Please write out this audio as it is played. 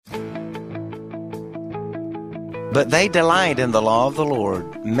But they delight in the law of the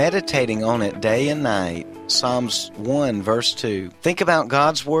Lord, meditating on it day and night. Psalms 1, verse 2. Think about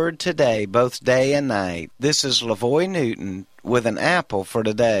God's Word today, both day and night. This is LaVoy Newton with an apple for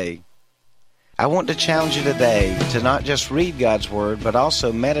today. I want to challenge you today to not just read God's Word, but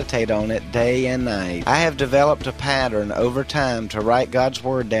also meditate on it day and night. I have developed a pattern over time to write God's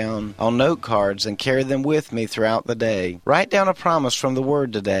Word down on note cards and carry them with me throughout the day. Write down a promise from the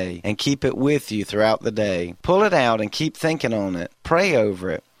Word today and keep it with you throughout the day. Pull it out and keep thinking on it. Pray over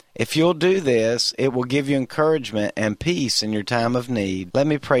it. If you'll do this, it will give you encouragement and peace in your time of need. Let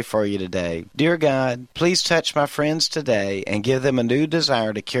me pray for you today. Dear God, please touch my friends today and give them a new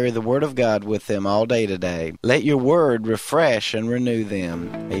desire to carry the Word of God with them all day today. Let your Word refresh and renew them.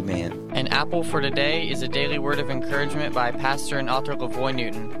 Amen. An Apple for Today is a daily word of encouragement by pastor and author LaVoy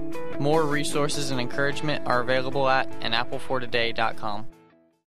Newton. More resources and encouragement are available at anapplefortoday.com.